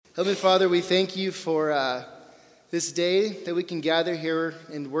Heavenly Father, we thank you for this day that we can gather here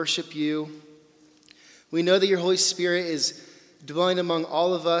and worship you. We know that your Holy Spirit is dwelling among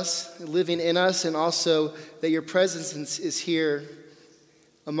all of us, living in us, and also that your presence is here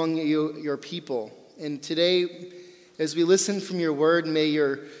among your people. And today, as we listen from your word, may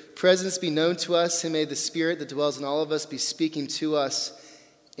your presence be known to us, and may the Spirit that dwells in all of us be speaking to us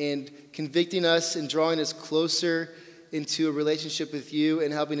and convicting us and drawing us closer into a relationship with you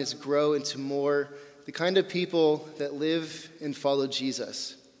and helping us grow into more the kind of people that live and follow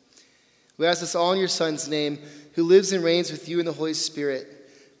Jesus. We ask this all in your Son's name, who lives and reigns with you in the Holy Spirit,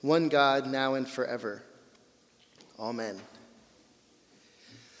 one God, now and forever. Amen.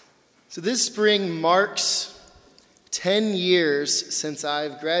 So this spring marks 10 years since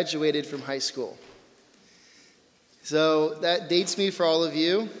I've graduated from high school. So that dates me for all of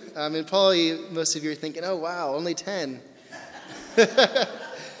you. And probably most of you are thinking, oh, wow, only 10. I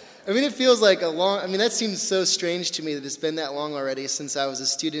mean, it feels like that seems so strange to me that it's been that long already since I was a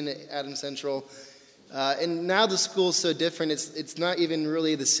student at Adams Central. And now the school's so different, it's not even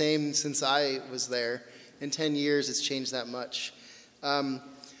really the same since I was there. In 10 years, it's changed that much. But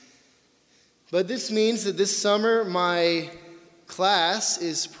this means that this summer, my class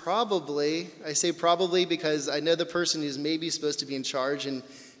is probably, I say probably because I know the person who's maybe supposed to be in charge, and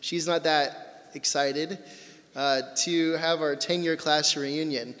she's not that excited to have our 10-year class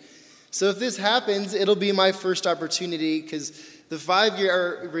reunion. So if this happens, it'll be my first opportunity, because the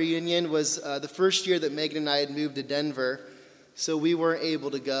 5-year reunion was the first year that Megan and I had moved to Denver, so we weren't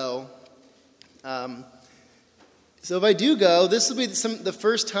able to go. So if I do go, this will be the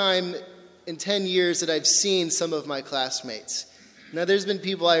first time in 10 years that I've seen some of my classmates. Now, there's been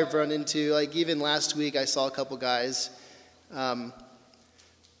people I've run into, like even last week I saw a couple guys.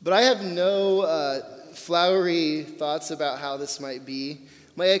 But I have no flowery thoughts about how this might be.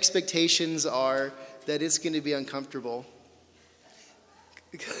 My expectations are that it's going to be uncomfortable.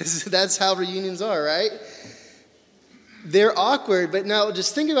 Because that's how reunions are, right? They're awkward, but now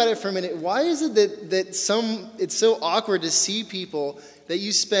just think about it for a minute. Why is it that it's so awkward to see people that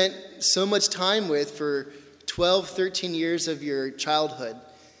you spent so much time with for 12, 13 years of your childhood?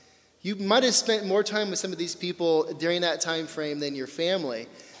 You might have spent more time with some of these people during that time frame than your family.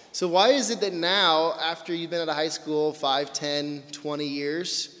 So why is it that now, after you've been out of high school 5, 10, 20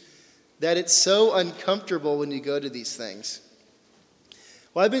 years, that it's so uncomfortable when you go to these things?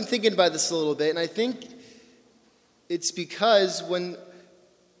 Well, I've been thinking about this a little bit, and I think it's because when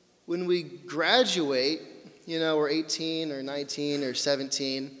we graduate, we're 18 or 19 or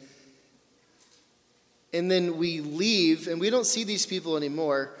 17, and then we leave, and we don't see these people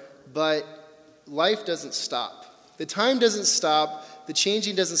anymore, but life doesn't stop. The time doesn't stop. The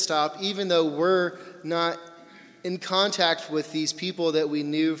changing doesn't stop, even though we're not in contact with these people that we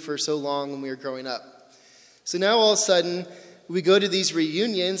knew for so long when we were growing up. So now all of a sudden, we go to these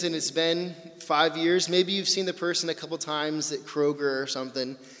reunions, and it's been 5 years. Maybe you've seen the person a couple times at Kroger or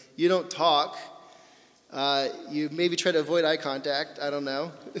something. You don't talk. You maybe try to avoid eye contact. I don't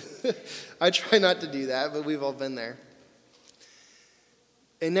know. I try not to do that, but we've all been there.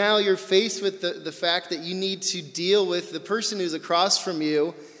 And now you're faced with the fact that you need to deal with the person who's across from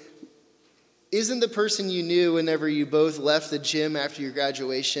you isn't the person you knew whenever you both left the gym after your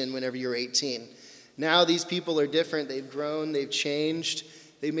graduation whenever you were 18. Now these people are different. They've grown. They've changed.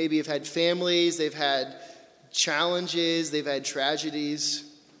 They maybe have had families. They've had challenges. They've had tragedies.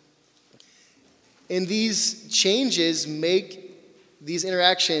 And these changes make these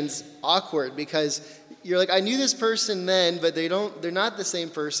interactions awkward because you're like, I knew this person then, but they're not the same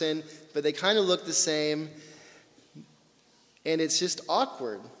person, but they kind of look the same, and it's just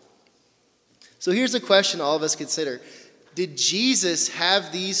awkward. So here's a question all of us consider. Did Jesus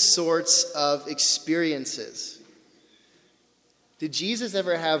have these sorts of experiences? Did Jesus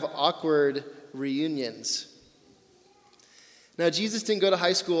ever have awkward reunions? Now, Jesus didn't go to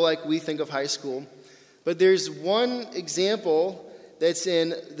high school like we think of high school, but there's one example that's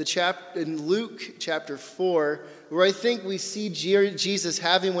in Luke chapter 4, where I think we see Jesus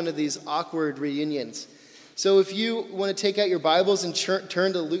having one of these awkward reunions. So if you want to take out your Bibles and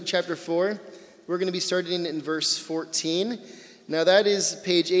turn to Luke chapter 4, we're going to be starting in verse 14. Now that is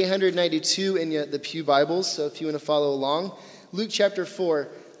page 892 in the Pew Bibles, so if you want to follow along. Luke chapter 4.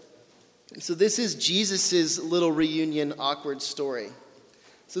 So this is Jesus' little reunion awkward story.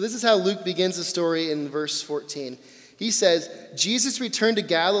 So this is how Luke begins the story in verse 14. He says, Jesus returned to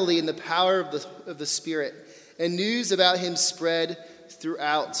Galilee in the power of the Spirit, and news about him spread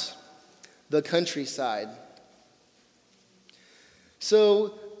throughout the countryside.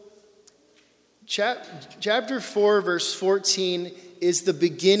 So Chapter 4, verse 14 is the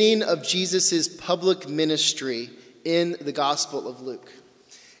beginning of Jesus' public ministry in the Gospel of Luke.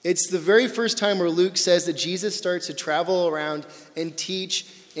 It's the very first time where Luke says that Jesus starts to travel around and teach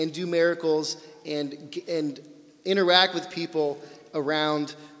and do miracles and interact with people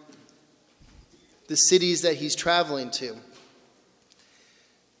around the cities that he's traveling to.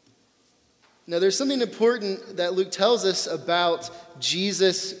 Now, there's something important that Luke tells us about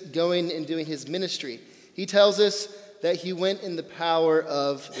Jesus going and doing his ministry. He tells us that he went in the power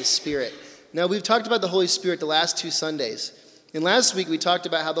of the Spirit. Now, we've talked about the Holy Spirit the last 2 Sundays. And last week, we talked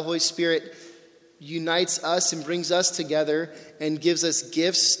about how the Holy Spirit unites us and brings us together and gives us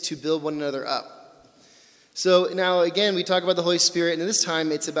gifts to build one another up. So now, again, we talk about the Holy Spirit, and this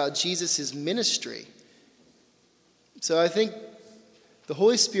time it's about Jesus' ministry. So I think the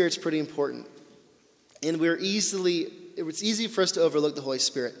Holy Spirit's pretty important. And it's easy for us to overlook the Holy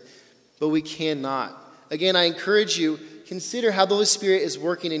Spirit, but we cannot. Again, I encourage you, consider how the Holy Spirit is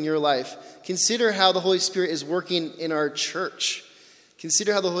working in your life. Consider how the Holy Spirit is working in our church.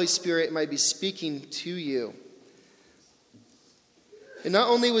 Consider how the Holy Spirit might be speaking to you. And not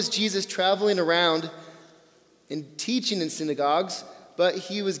only was Jesus traveling around and teaching in synagogues, but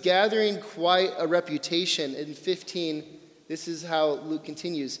he was gathering quite a reputation. In 15, this is how Luke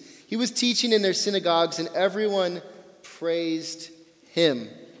continues. He was teaching in their synagogues, and everyone praised him.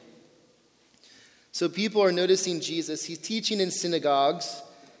 So people are noticing Jesus. He's teaching in synagogues,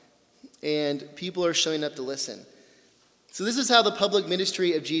 and people are showing up to listen. So this is how the public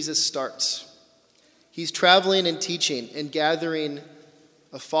ministry of Jesus starts. He's traveling and teaching and gathering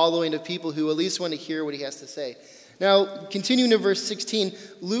a following of people who at least want to hear what he has to say. Now, continuing in verse 16,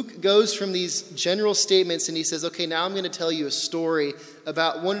 Luke goes from these general statements and he says, okay, now I'm going to tell you a story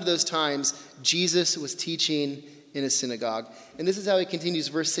about one of those times Jesus was teaching in a synagogue. And this is how he continues.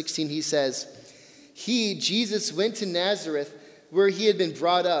 Verse 16, he says, Jesus, went to Nazareth where he had been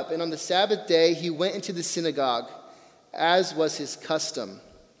brought up, and on the Sabbath day he went into the synagogue, as was his custom.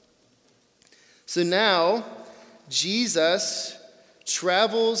 So now, Jesus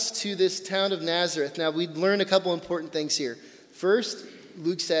travels to this town of Nazareth. Now, we learn a couple important things here. First,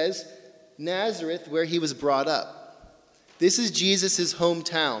 Luke says, Nazareth, where he was brought up. This is Jesus'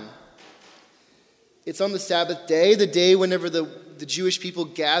 hometown. It's on the Sabbath day, the day whenever the Jewish people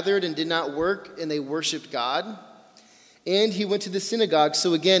gathered and did not work, and they worshiped God. And he went to the synagogue,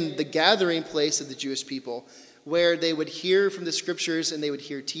 so again, the gathering place of the Jewish people, where they would hear from the scriptures and they would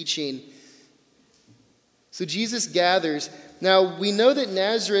hear teaching. So Jesus gathers. Now, we know that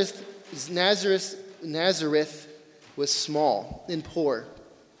Nazareth was small and poor.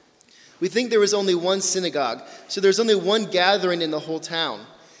 We think there was only one synagogue, so there's only one gathering in the whole town.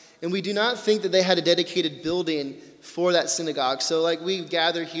 And we do not think that they had a dedicated building for that synagogue. So like we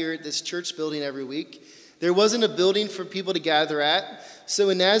gather here at this church building every week, there wasn't a building for people to gather at. So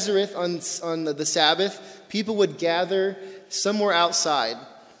in Nazareth on the Sabbath, people would gather somewhere outside.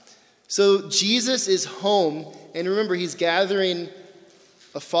 So Jesus is home, and remember, he's gathering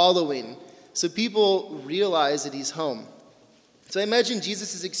a following. So people realize that he's home. So I imagine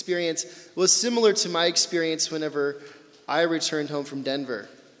Jesus' experience was similar to my experience whenever I returned home from Denver.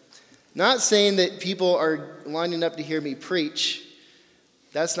 Not saying that people are lining up to hear me preach.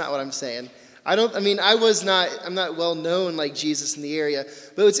 That's not what I'm saying. I'm not well known like Jesus in the area.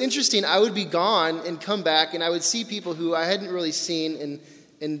 But it's interesting, I would be gone and come back, and I would see people who I hadn't really seen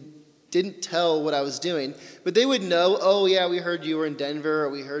and didn't tell what I was doing. But they would know, oh yeah, we heard you were in Denver, or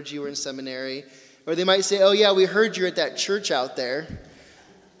we heard you were in seminary. Or they might say, oh yeah, we heard you're at that church out there.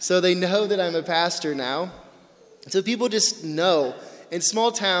 So they know that I'm a pastor now. So people just know. In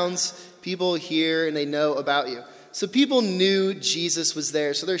small towns, people hear and they know about you. So people knew Jesus was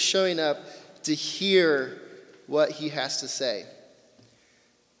there. So they're showing up to hear what he has to say.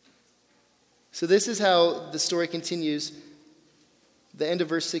 So this is how the story continues. The end of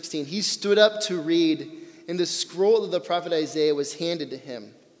verse 16. He stood up to read, and the scroll of the prophet Isaiah was handed to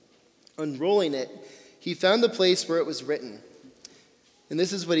him. Unrolling it, he found the place where it was written. And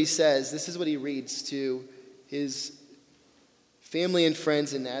this is what he says. This is what he reads to his family and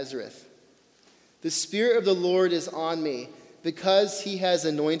friends in Nazareth. The Spirit of the Lord is on me, because he has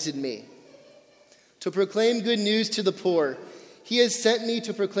anointed me to proclaim good news to the poor. He has sent me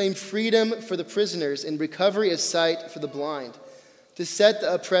to proclaim freedom for the prisoners and recovery of sight for the blind, to set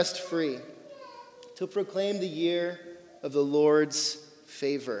the oppressed free, to proclaim the year of the Lord's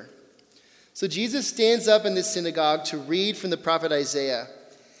favor. So Jesus stands up in this synagogue to read from the prophet Isaiah.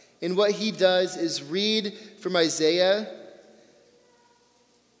 And what he does is read from Isaiah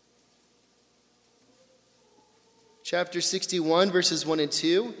chapter 61, verses 1 and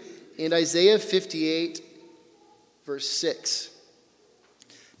 2, and Isaiah 58, verse 6.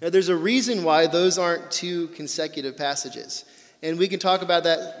 Now, there's a reason why those aren't two consecutive passages, and we can talk about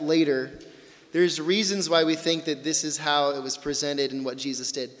that later. There's reasons why we think that this is how it was presented and what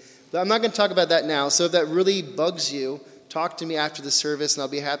Jesus did. But I'm not going to talk about that now, so if that really bugs you, talk to me after the service, and I'll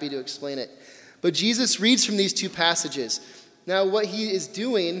be happy to explain it. But Jesus reads from these two passages. Now, what he is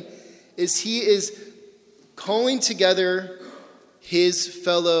doing is he is calling together his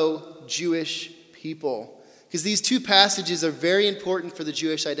fellow Jewish people. Because these two passages are very important for the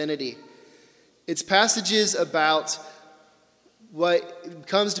Jewish identity. It's passages about what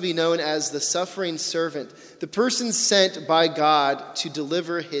comes to be known as the suffering servant, the person sent by God to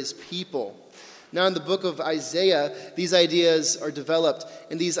deliver his people. Now in the book of Isaiah, these ideas are developed,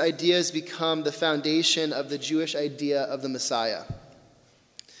 and these ideas become the foundation of the Jewish idea of the Messiah.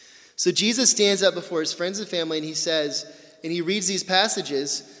 So Jesus stands up before his friends and family, and he says, and he reads these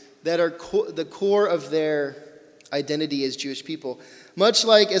passages that are the core of their identity as Jewish people. Much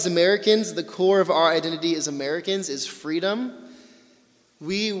like as Americans, the core of our identity as Americans is freedom.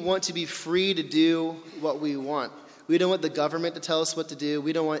 We want to be free to do what we want. We don't want the government to tell us what to do.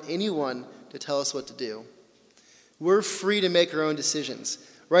 We don't want anyone to tell us what to do. We're free to make our own decisions,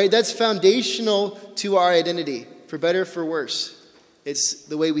 right? That's foundational to our identity, for better or for worse. It's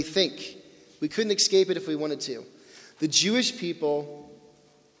the way we think. We couldn't escape it if we wanted to. The Jewish people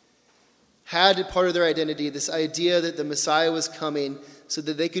had part of their identity, this idea that the Messiah was coming so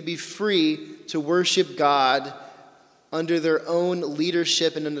that they could be free to worship God under their own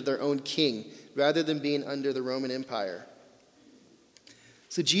leadership and under their own king, rather than being under the Roman Empire.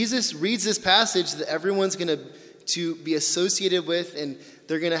 So Jesus reads this passage that everyone's going to be associated with, and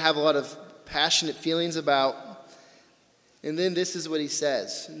they're going to have a lot of passionate feelings about. And then this is what he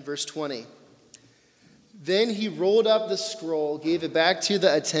says in verse 20. Then he rolled up the scroll, gave it back to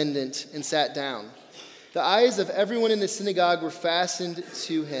the attendant, and sat down. The eyes of everyone in the synagogue were fastened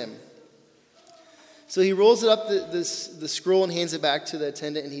to him. So he rolls it up the scroll and hands it back to the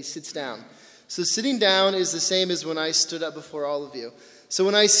attendant, and he sits down. So sitting down is the same as when I stood up before all of you. So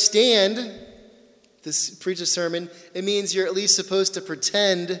when I stand to preach a sermon, it means you're at least supposed to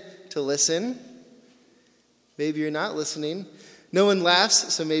pretend to listen. Maybe you're not listening. No one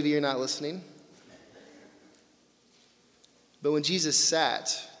laughs, so maybe you're not listening. But when Jesus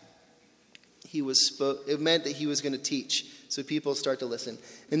sat, it meant that he was going to teach, so people start to listen.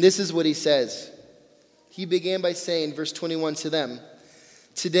 And this is what he says. He began by saying, verse 21 to them,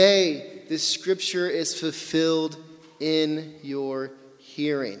 "Today this scripture is fulfilled in your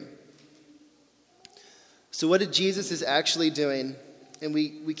hearing." So what Jesus is actually doing, and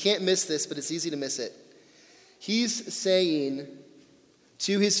we can't miss this, but it's easy to miss it. He's saying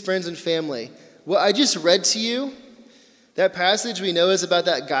to his friends and family, what I just read to you, that passage we know is about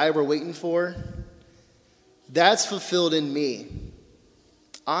that guy we're waiting for, that's fulfilled in me.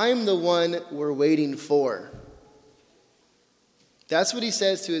 I'm the one we're waiting for. That's what he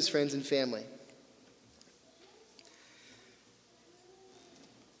says to his friends and family.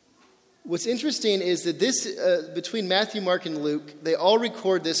 What's interesting is that this, between Matthew, Mark, and Luke, they all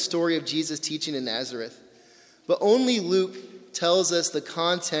record this story of Jesus teaching in Nazareth. But only Luke tells us the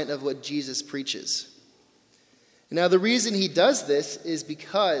content of what Jesus preaches. Now, the reason he does this is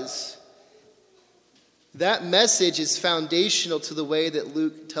because that message is foundational to the way that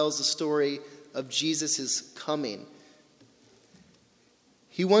Luke tells the story of Jesus' coming.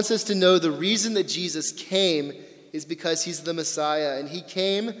 He wants us to know the reason that Jesus came is because he's the Messiah, and he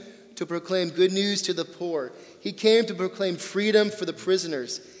came to proclaim good news to the poor. He came to proclaim freedom for the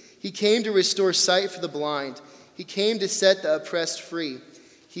prisoners. He came to restore sight for the blind. He came to set the oppressed free.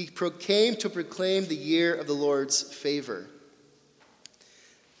 He came to proclaim the year of the Lord's favor.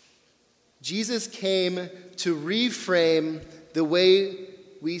 Jesus came to reframe the way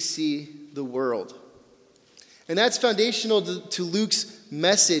we see the world. And that's foundational to Luke's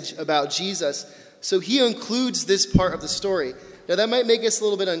message about Jesus. So he includes this part of the story. Now that might make us a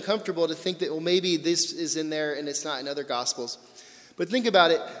little bit uncomfortable to think that, well, maybe this is in there and it's not in other Gospels. But think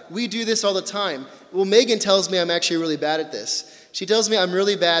about it. We do this all the time. Well, Megan tells me I'm actually really bad at this. She tells me I'm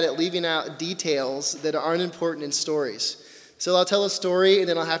really bad at leaving out details that aren't important in stories. So I'll tell a story, and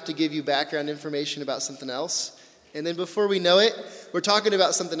then I'll have to give you background information about something else. And then before we know it, we're talking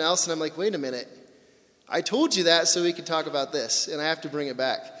about something else, and I'm like, wait a minute. I told you that so we could talk about this, and I have to bring it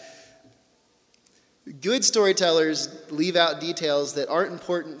back. Good storytellers leave out details that aren't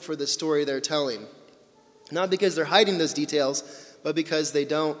important for the story they're telling. Not because they're hiding those details, but because they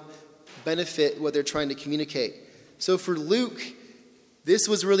don't benefit what they're trying to communicate. So for Luke, this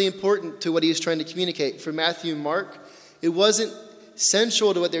was really important to what he was trying to communicate. For Matthew and Mark, it wasn't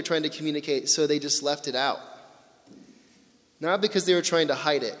central to what they're trying to communicate, so they just left it out. Not because they were trying to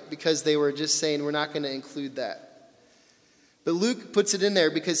hide it, because they were just saying, we're not going to include that. But Luke puts it in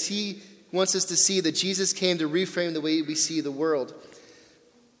there because he wants us to see that Jesus came to reframe the way we see the world.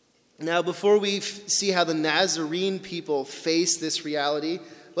 Now, before we see how the Nazarene people face this reality,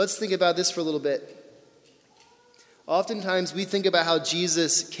 let's think about this for a little bit. Oftentimes, we think about how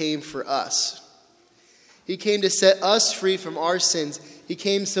Jesus came for us. He came to set us free from our sins. He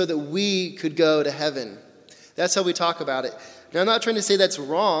came so that we could go to heaven. That's how we talk about it. Now, I'm not trying to say that's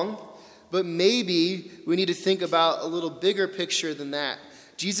wrong, but maybe we need to think about a little bigger picture than that.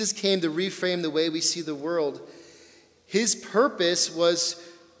 Jesus came to reframe the way we see the world. His purpose was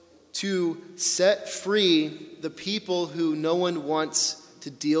to set free the people who no one wants to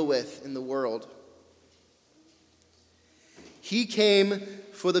deal with in the world. He came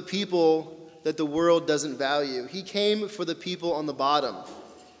for the people that the world doesn't value. He came for the people on the bottom.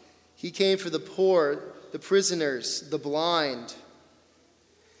 He came for the poor, the prisoners, the blind.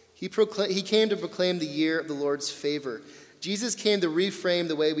 He came to proclaim the year of the Lord's favor. Jesus came to reframe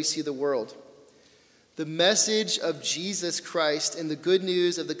the way we see the world. The message of Jesus Christ and the good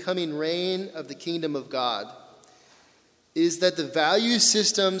news of the coming reign of the kingdom of God is that the value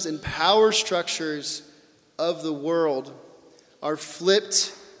systems and power structures of the world are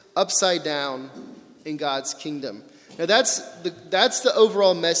flipped upside down in God's kingdom. Now that's the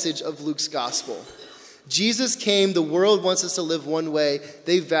overall message of Luke's gospel. Jesus came, the world wants us to live one way.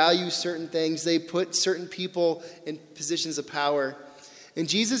 They value certain things. They put certain people in positions of power. And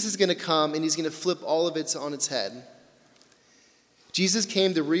Jesus is going to come and he's going to flip all of it on its head. Jesus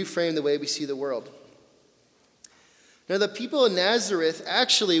came to reframe the way we see the world. Now the people in Nazareth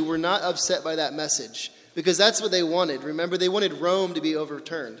actually were not upset by that message because that's what they wanted. Remember, they wanted Rome to be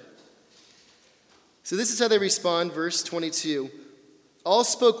overturned. So this is how they respond, verse 22. All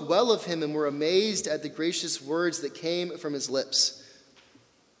spoke well of him and were amazed at the gracious words that came from his lips.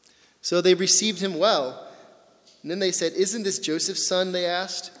 So they received him well. And then they said, "Isn't this Joseph's son?" they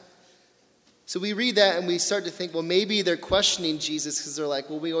asked. So we read that and we start to think, well, maybe they're questioning Jesus because they're like,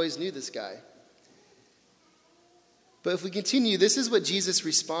 well, we always knew this guy. But if we continue, this is what Jesus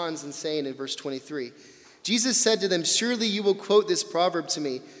responds in saying in verse 23. Jesus said to them, "Surely you will quote this proverb to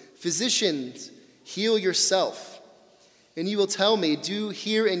me, 'Physicians, heal yourself.' And you will tell me, 'Do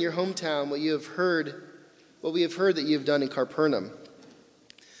here in your hometown what we have heard that you have done in Capernaum.'"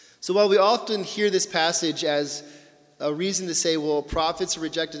 So while we often hear this passage as a reason to say, well, prophets are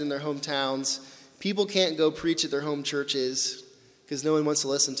rejected in their hometowns, people can't go preach at their home churches because no one wants to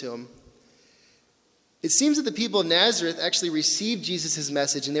listen to them, it seems that the people of Nazareth actually received Jesus'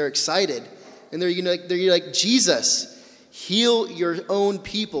 message and they're excited. And they're like, "Jesus, heal your own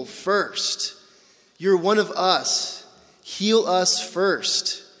people first. You're one of us. Heal us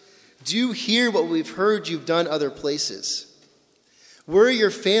first. Do hear what we've heard you've done other places. We're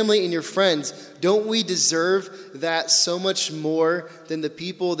your family and your friends. Don't we deserve that so much more than the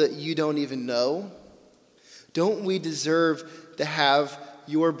people that you don't even know? Don't we deserve to have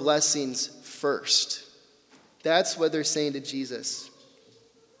your blessings first?" That's what they're saying to Jesus.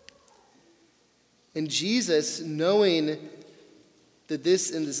 And Jesus, knowing that this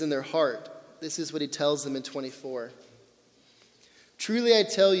is in their heart, this is what he tells them in 24. "Truly I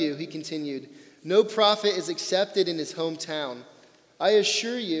tell you," he continued, "no prophet is accepted in his hometown. I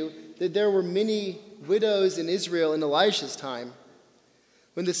assure you that there were many widows in Israel in Elijah's time,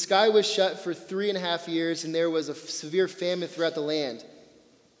 when the sky was shut for 3.5 years and there was a severe famine throughout the land.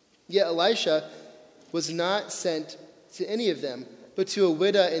 Yet Elisha was not sent to any of them, but to a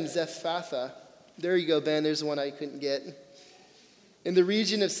widow in Zarephath." There you go, Ben. There's the one I couldn't get. "In the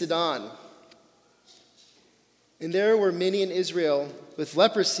region of Sidon. And there were many in Israel with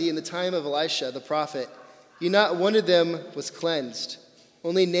leprosy in the time of Elisha the prophet. Yet not one of them was cleansed,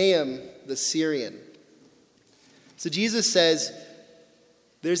 only Naaman the Syrian." So Jesus says,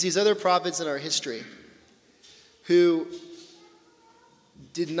 there's these other prophets in our history who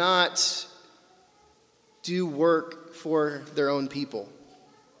did not do work for their own people.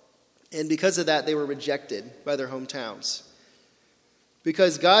 And because of that, they were rejected by their hometowns.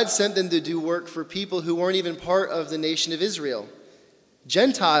 Because God sent them to do work for people who weren't even part of the nation of Israel.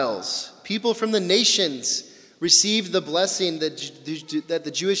 Gentiles, people from the nations, received the blessing that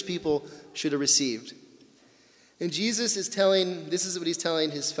the Jewish people should have received. And Jesus is telling, this is what he's telling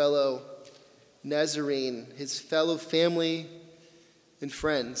his fellow Nazarene, his fellow family and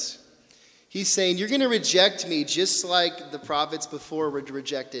friends. He's saying, you're going to reject me just like the prophets before were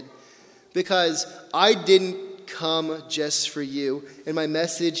rejected, because I didn't come just for you, and my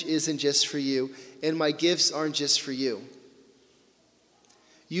message isn't just for you, and my gifts aren't just for you.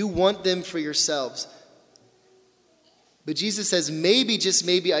 You want them for yourselves. But Jesus says, maybe, just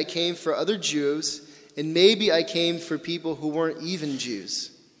maybe, I came for other Jews, and maybe I came for people who weren't even Jews.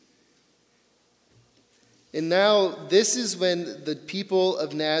 And now this is when the people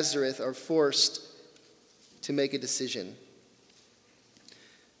of Nazareth are forced to make a decision.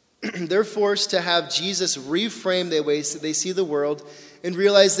 They're forced to have Jesus reframe their ways that they see the world and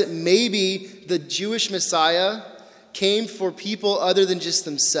realize that maybe the Jewish Messiah came for people other than just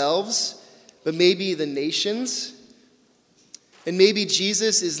themselves, but maybe the nations. And maybe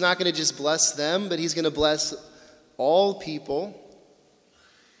Jesus is not going to just bless them, but he's going to bless all people.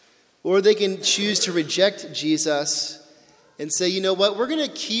 Or they can choose to reject Jesus and say, you know what, we're going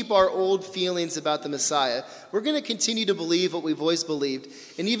to keep our old feelings about the Messiah. We're going to continue to believe what we've always believed.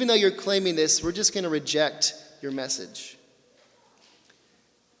 And even though you're claiming this, we're just going to reject your message.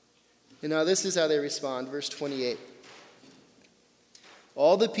 And now this is how they respond. Verse 28.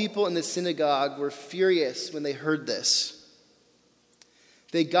 All the people in the synagogue were furious when they heard this.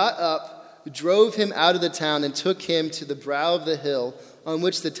 They got up, drove him out of the town, and took him to the brow of the hill on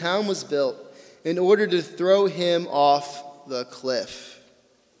which the town was built, in order to throw him off the cliff.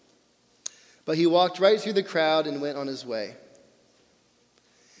 But he walked right through the crowd and went on his way.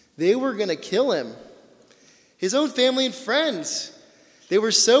 They were going to kill him. His own family and friends. They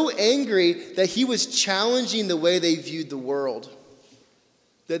were so angry that he was challenging the way they viewed the world,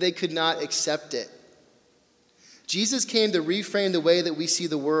 that they could not accept it. Jesus came to reframe the way that we see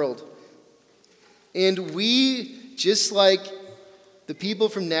the world. And we, just like the people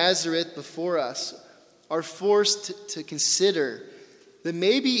from Nazareth before us, are forced to consider that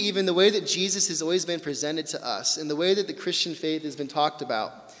maybe even the way that Jesus has always been presented to us and the way that the Christian faith has been talked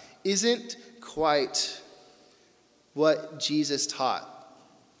about isn't quite what Jesus taught.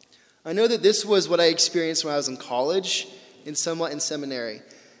 I know that this was what I experienced when I was in college and somewhat in seminary.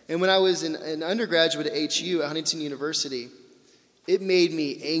 And when I was an undergraduate at HU, at Huntington University, it made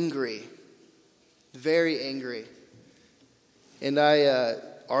me angry, very angry. And I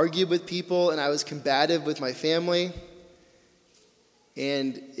argued with people, and I was combative with my family.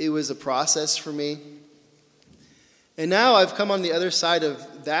 And it was a process for me. And now I've come on the other side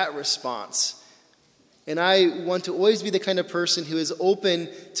of that response. And I want to always be the kind of person who is open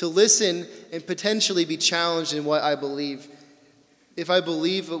to listen and potentially be challenged in what I believe. If I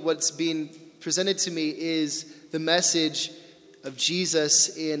believe that what's being presented to me is the message of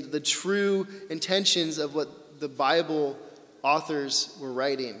Jesus and the true intentions of what the Bible authors were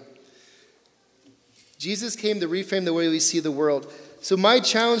writing. Jesus came to reframe the way we see the world. So my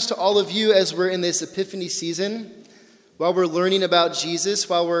challenge to all of you as we're in this Epiphany season, while we're learning about Jesus,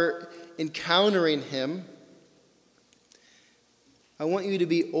 while we're encountering him, I want you to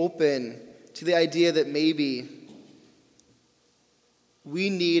be open to the idea that maybe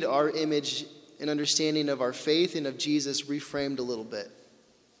we need our image and understanding of our faith and of Jesus reframed a little bit.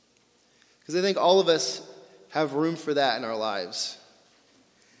 Because I think all of us have room for that in our lives.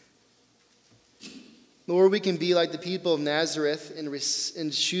 Or we can be like the people of Nazareth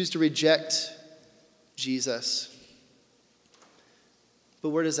and choose to reject Jesus. But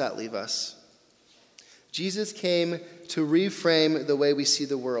where does that leave us? Jesus came to reframe the way we see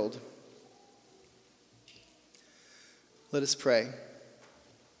the world. Let us pray.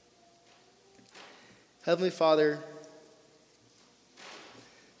 Heavenly Father,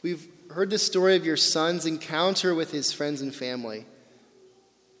 we've heard the story of your son's encounter with his friends and family.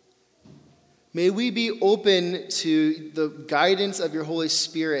 May we be open to the guidance of your Holy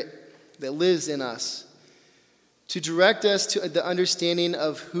Spirit that lives in us, to direct us to the understanding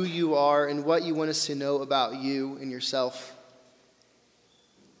of who you are and what you want us to know about you and yourself.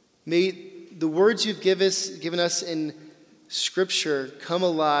 May the words you've given us in Scripture come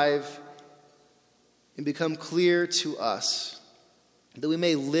alive and become clear to us, that we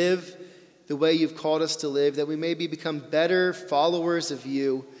may live the way you've called us to live, that we may become better followers of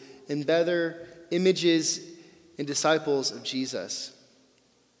you and better images and disciples of Jesus.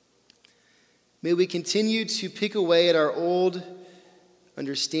 May we continue to pick away at our old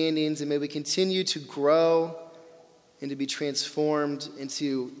understandings, and may we continue to grow and to be transformed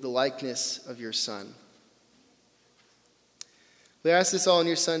into the likeness of your Son. We ask this all in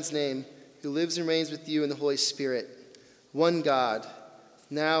your Son's name, who lives and reigns with you in the Holy Spirit, one God,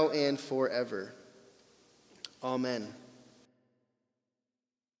 now and forever. Amen.